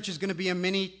your church is going to be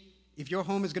if your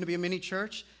home is going to be a mini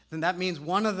church, then that means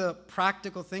one of the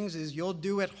practical things is you'll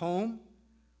do at home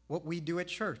what we do at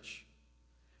church.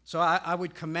 So I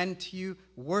would commend to you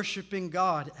worshiping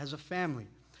God as a family.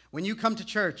 When you come to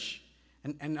church,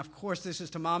 and of course this is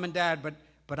to mom and dad,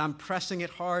 but I'm pressing it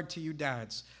hard to you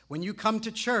dads. When you come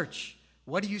to church,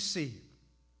 what do you see?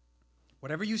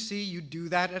 Whatever you see, you do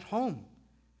that at home.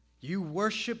 You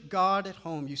worship God at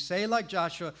home. You say like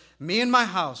Joshua, me and my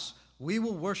house, we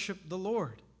will worship the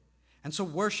Lord. And so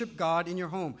worship God in your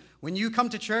home. When you come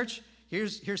to church,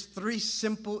 here's 3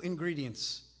 simple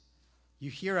ingredients.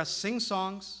 You hear us sing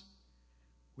songs,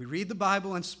 we read the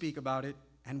Bible and speak about it,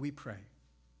 and we pray.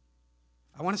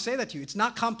 I want to say that to you. It's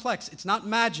not complex. It's not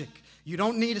magic. You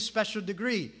don't need a special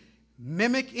degree.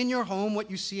 Mimic in your home what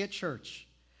you see at church.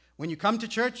 When you come to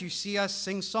church, you see us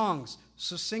sing songs.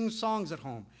 So sing songs at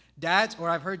home. Dads, or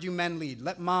I've heard you men lead.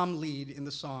 Let mom lead in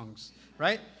the songs,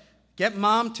 right? Get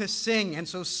mom to sing, and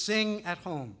so sing at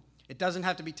home. It doesn't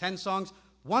have to be 10 songs.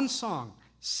 1 song.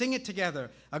 Sing it together.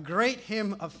 A great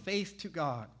hymn of faith to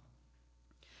God.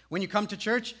 When you come to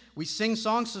church, we sing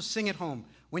songs, so sing at home.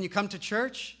 When you come to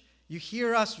church, you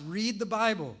hear us read the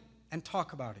Bible and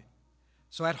talk about it.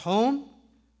 So at home,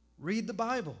 read the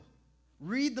Bible.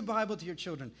 Read the Bible to your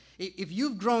children. If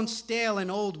you've grown stale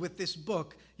and old with this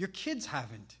book, your kids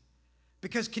haven't.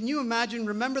 Because can you imagine,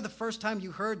 remember the first time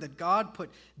you heard that God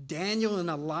put Daniel in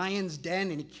a lion's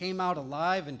den and he came out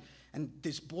alive and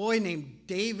this boy named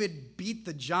David beat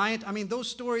the giant? I mean, those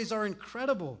stories are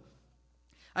incredible.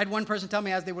 I had one person tell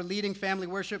me as they were leading family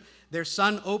worship, their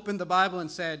son opened the Bible and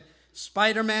said,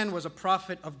 Spider-Man was a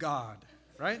prophet of God,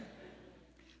 right?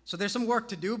 So there's some work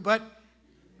to do, but,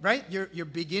 right, you're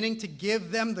beginning to give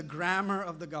them the grammar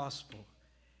of the gospel.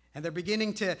 And they're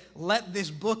beginning to let this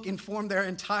book inform their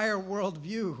entire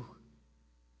worldview.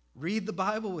 Read the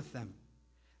Bible with them.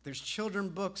 There's children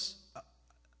books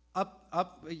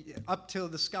up till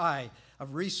the sky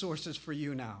of resources for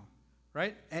you now,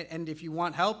 right? And if you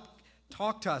want help,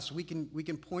 talk to us. We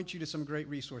can point you to some great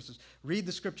resources. Read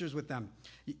the scriptures with them.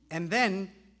 And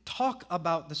then talk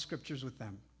about the scriptures with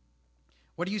them.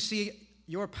 What do you see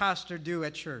your pastor do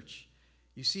at church?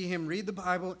 You see him read the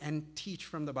Bible and teach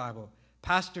from the Bible.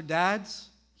 Pastor dads,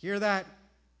 hear that?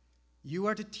 You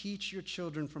are to teach your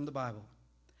children from the Bible.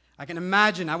 I can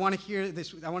imagine, I want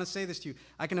to say this to you.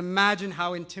 I can imagine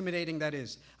how intimidating that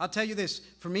is. I'll tell you this,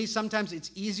 for me, sometimes it's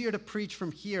easier to preach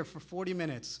from here for 40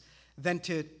 minutes than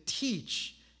to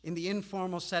teach in the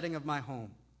informal setting of my home.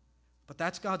 But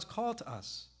that's God's call to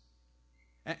us.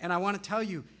 And I want to tell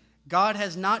you, God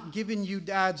has not given you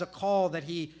dads a call that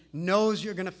he knows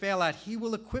you're going to fail at. He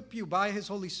will equip you by his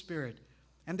Holy Spirit.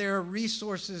 And there are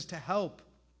resources to help.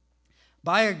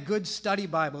 Buy a good study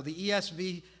Bible. The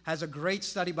ESV has a great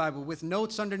study Bible with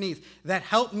notes underneath that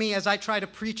help me as I try to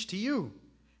preach to you.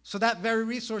 So that very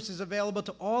resource is available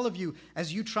to all of you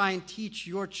as you try and teach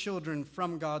your children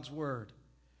from God's Word.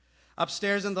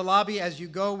 Upstairs in the lobby, as you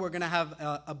go, we're going to have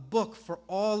a book for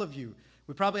all of you.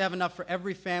 We probably have enough for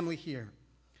every family here.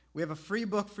 We have a free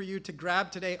book for you to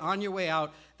grab today on your way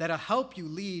out that'll help you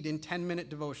lead in 10-minute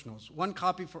devotionals. 1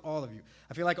 copy for all of you.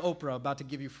 I feel like Oprah about to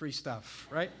give you free stuff,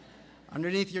 right?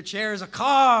 Underneath your chair is a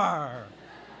car.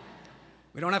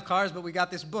 We don't have cars, but we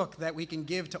got this book that we can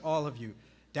give to all of you.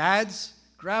 Dads,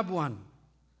 grab one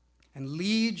and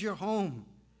lead your home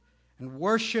and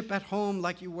worship at home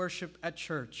like you worship at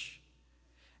church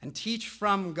and teach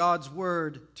from God's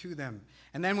Word to them.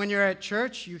 And then when you're at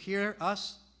church, you hear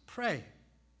us pray.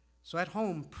 So at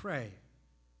home, pray.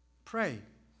 Pray.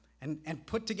 And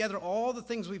put together all the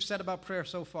things we've said about prayer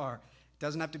so far. It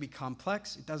doesn't have to be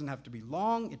complex. It doesn't have to be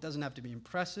long. It doesn't have to be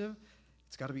impressive.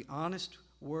 It's got to be honest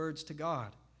words to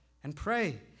God. And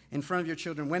pray in front of your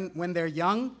children. When they're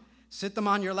young, sit them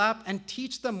on your lap and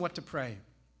teach them what to pray.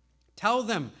 Tell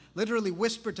them, literally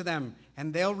whisper to them,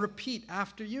 and they'll repeat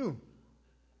after you.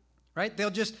 Right? They'll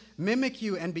just mimic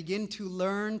you and begin to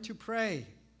learn to pray.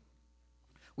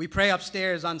 We pray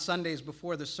upstairs on Sundays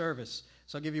before the service.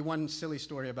 So I'll give you one silly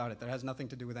story about it that has nothing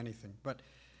to do with anything. But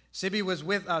Sibby was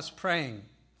with us praying.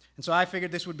 And so I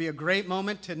figured this would be a great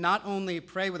moment to not only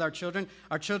pray with our children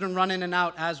run in and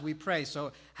out as we pray.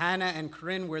 So Hannah and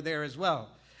Corinne were there as well.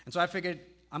 And so I figured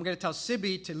I'm going to tell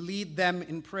Sibby to lead them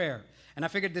in prayer. And I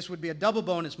figured this would be a double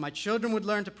bonus. My children would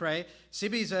learn to pray.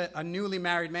 Sibby's a newly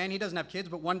married man. He doesn't have kids,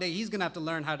 but one day he's going to have to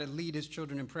learn how to lead his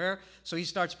children in prayer. So he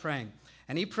starts praying.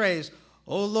 And he prays,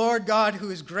 O Lord God,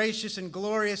 who is gracious and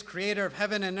glorious, creator of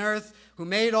heaven and earth, who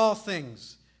made all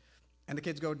things. And the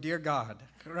kids go, Dear God,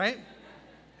 right?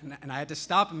 And I had to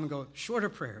stop him and go, shorter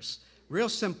prayers, real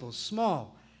simple,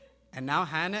 small. And now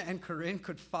Hannah and Corinne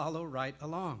could follow right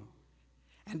along.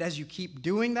 And as you keep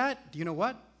doing that, do you know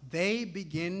what? They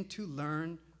begin to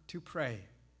learn to pray.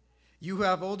 You who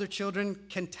have older children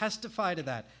can testify to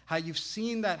that, how you've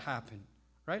seen that happen,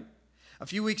 right? A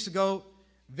few weeks ago,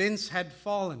 Vince had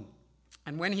fallen.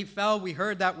 And when he fell, we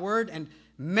heard that word, and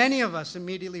many of us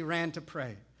immediately ran to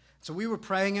pray. So we were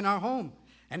praying in our home.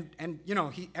 And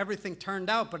everything turned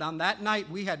out, but on that night,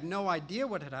 we had no idea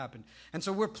what had happened. And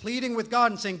so we're pleading with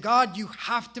God and saying, God, you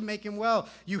have to make him well.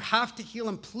 You have to heal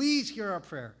him. Please hear our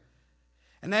prayer.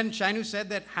 And then Shainu said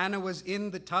that Hannah was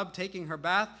in the tub taking her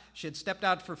bath. She had stepped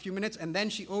out for a few minutes, and then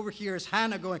she overhears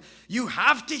Hannah going, you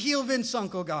have to heal Vince,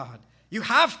 Uncle God. You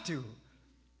have to.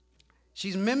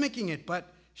 She's mimicking it,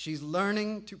 but she's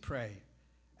learning to pray,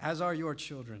 as are your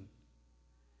children.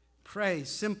 Pray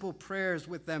simple prayers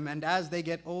with them, and as they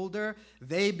get older,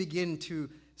 they begin to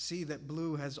see that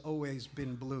blue has always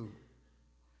been blue.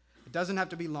 It doesn't have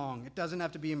to be long. It doesn't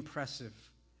have to be impressive,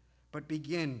 but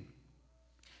begin.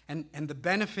 And the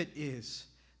benefit is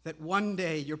that one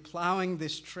day you're plowing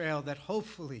this trail that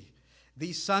hopefully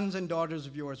these sons and daughters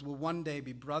of yours will one day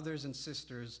be brothers and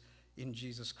sisters in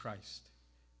Jesus Christ.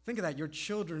 Think of that. Your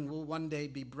children will one day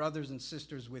be brothers and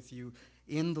sisters with you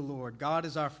in the Lord. God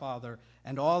is our Father,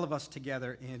 and all of us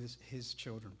together is his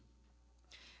children.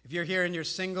 If you're here and you're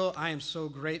single, I am so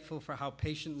grateful for how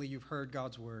patiently you've heard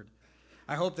God's word.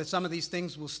 I hope that some of these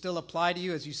things will still apply to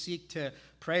you as you seek to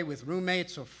pray with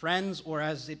roommates or friends, or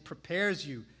as it prepares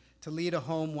you to lead a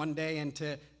home one day and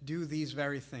to do these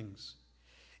very things.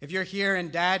 If you're here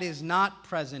and dad is not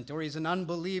present, or he's an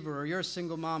unbeliever, or you're a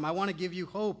single mom, I want to give you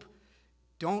hope.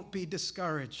 Don't be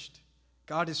discouraged.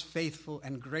 God is faithful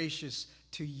and gracious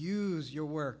to use your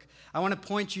work. I want to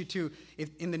point you to,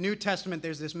 in the New Testament,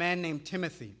 there's this man named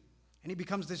Timothy, and he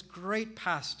becomes this great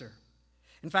pastor.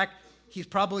 In fact, he's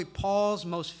probably Paul's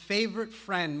most favorite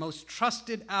friend, most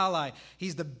trusted ally.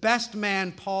 He's the best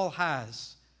man Paul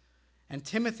has. And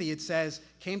Timothy, it says,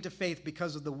 came to faith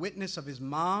because of the witness of his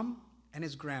mom and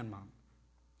his grandmom.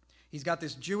 He's got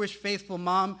this Jewish faithful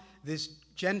mom, this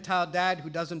Gentile dad who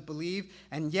doesn't believe,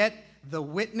 and yet the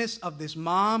witness of this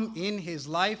mom in his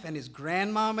life and his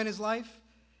grandmom in his life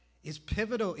is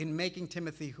pivotal in making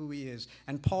Timothy who he is.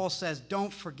 And Paul says,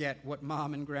 don't forget what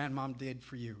mom and grandmom did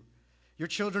for you. Your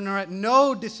children are at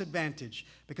no disadvantage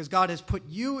because God has put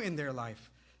you in their life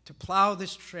to plow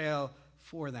this trail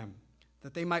for them,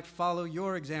 that they might follow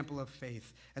your example of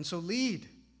faith. And so lead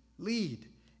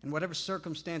in whatever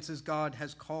circumstances God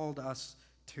has called us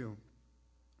to.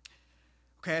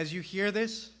 Okay, as you hear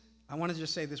this, I want to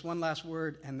just say this one last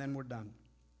word, and then we're done.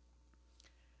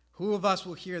 Who of us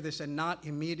will hear this and not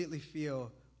immediately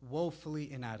feel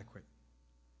woefully inadequate?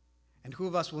 And who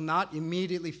of us will not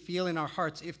immediately feel in our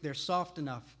hearts, if they're soft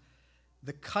enough,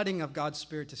 the cutting of God's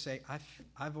Spirit to say,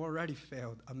 I've already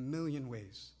failed a million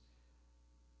ways.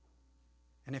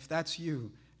 And if that's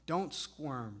you, don't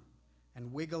squirm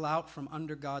and wiggle out from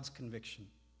under God's conviction.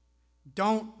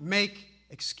 Don't make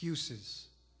excuses.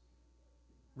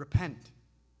 Repent.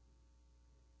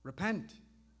 Repent.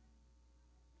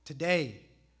 Today,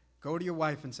 go to your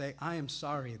wife and say, I am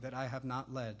sorry that I have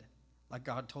not led like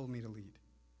God told me to lead.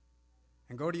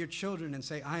 And go to your children and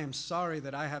say, I am sorry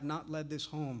that I have not led this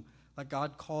home like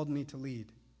God called me to lead.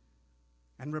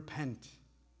 And repent.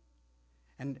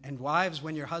 And wives,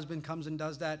 when your husband comes and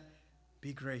does that,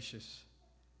 be gracious.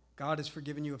 God has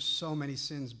forgiven you of so many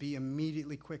sins. Be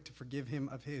immediately quick to forgive him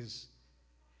of his.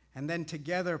 And then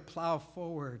together plow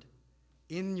forward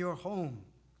in your home.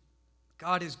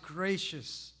 God is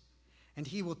gracious, and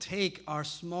he will take our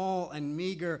small and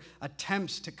meager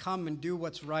attempts to come and do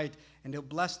what's right, and he'll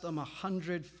bless them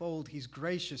 100-fold. He's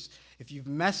gracious. If you've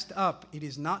messed up, it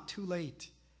is not too late.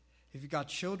 If you've got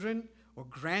children or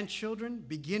grandchildren,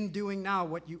 begin doing now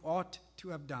what you ought to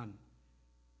have done.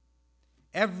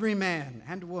 Every man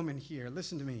and woman here,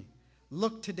 listen to me,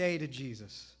 look today to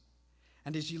Jesus.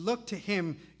 And as you look to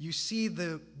him, you see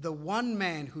the one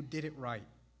man who did it right.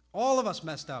 All of us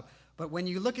messed up. But when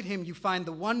you look at him, you find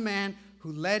the one man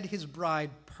who led his bride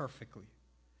perfectly.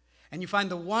 And you find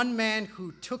the one man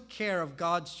who took care of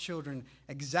God's children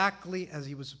exactly as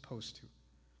he was supposed to.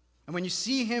 And when you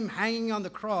see him hanging on the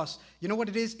cross, you know what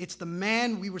it is? It's the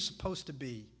man we were supposed to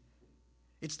be.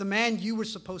 It's the man you were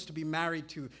supposed to be married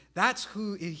to. That's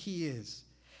who he is.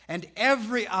 And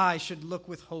every eye should look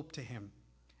with hope to him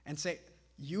and say,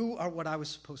 you are what I was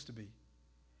supposed to be.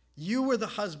 You were the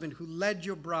husband who led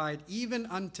your bride even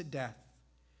unto death.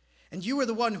 And you were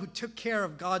the one who took care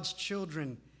of God's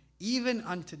children even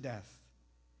unto death.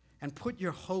 And put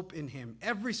your hope in him,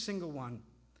 every single one.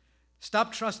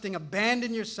 Stop trusting,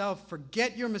 abandon yourself,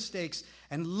 forget your mistakes,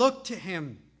 and look to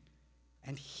him.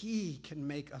 And he can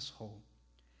make us whole.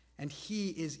 And he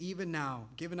is even now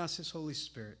giving us his Holy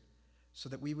Spirit so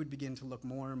that we would begin to look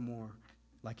more and more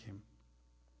like him.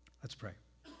 Let's pray.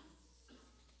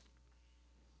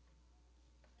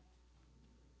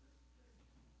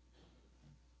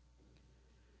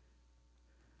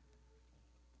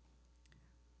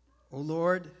 O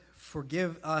Lord,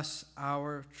 forgive us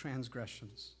our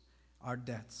transgressions, our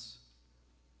debts.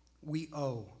 We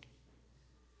owe.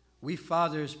 We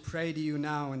fathers pray to you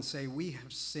now and say, we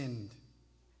have sinned.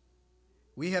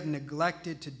 We have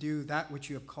neglected to do that which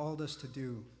you have called us to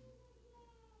do.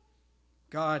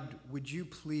 God, would you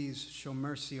please show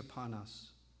mercy upon us?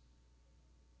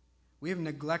 We have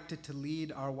neglected to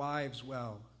lead our wives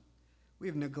well. We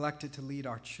have neglected to lead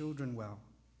our children well.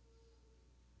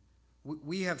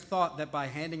 We have thought that by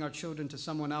handing our children to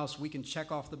someone else, we can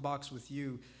check off the box with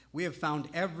you. We have found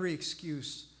every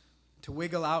excuse to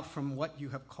wiggle out from what you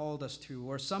have called us to.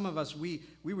 Or some of us, we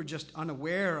were just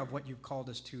unaware of what you've called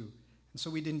us to. And so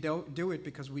we didn't do it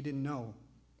because we didn't know.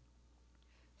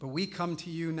 But we come to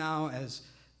you now as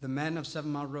the men of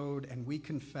 7 Mile Road, and we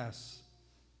confess.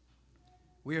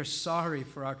 We are sorry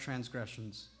for our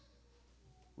transgressions.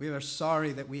 We are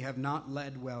sorry that we have not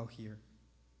led well here.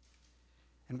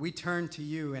 And we turn to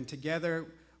you, and together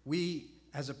we,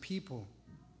 as a people,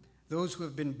 those who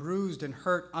have been bruised and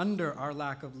hurt under our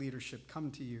lack of leadership,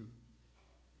 come to you.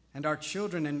 And our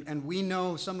children, and we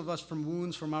know, some of us from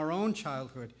wounds from our own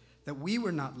childhood, that we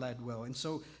were not led well. And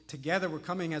so together we're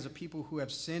coming as a people who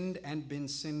have sinned and been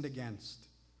sinned against.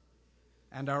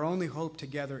 And our only hope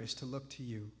together is to look to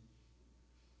you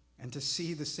and to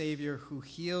see the Savior who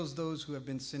heals those who have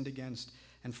been sinned against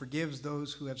and forgives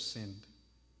those who have sinned.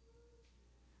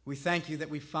 We thank you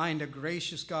that we find a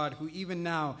gracious God who even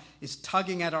now is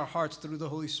tugging at our hearts through the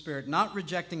Holy Spirit, not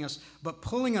rejecting us, but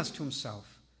pulling us to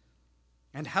himself.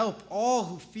 And help all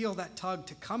who feel that tug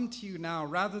to come to you now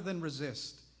rather than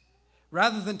resist.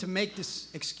 Rather than to make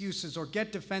excuses or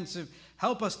get defensive,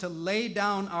 help us to lay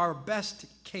down our best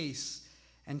case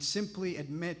and simply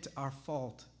admit our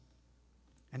fault.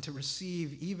 And to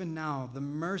receive even now the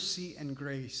mercy and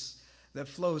grace that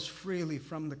flows freely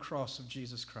from the cross of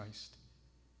Jesus Christ.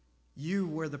 You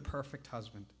were the perfect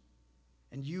husband,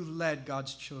 and you led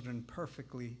God's children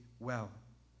perfectly well.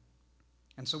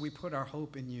 And so we put our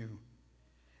hope in you.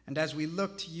 And as we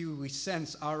look to you, we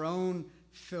sense our own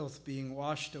filth being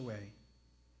washed away.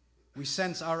 We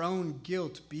sense our own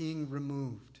guilt being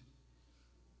removed.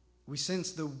 We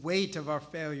sense the weight of our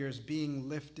failures being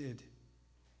lifted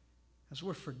as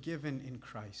we're forgiven in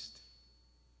Christ.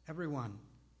 Everyone.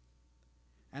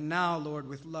 And now, Lord,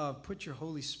 with love, put your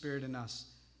Holy Spirit in us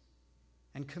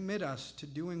and commit us to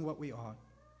doing what we ought.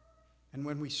 And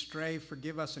when we stray,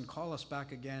 forgive us and call us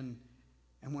back again.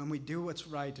 And when we do what's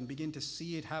right and begin to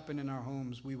see it happen in our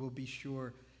homes, we will be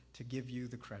sure to give you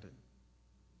the credit.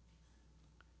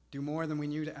 Do more than we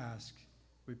knew to ask.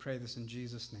 We pray this in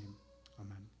Jesus' name.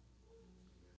 Amen.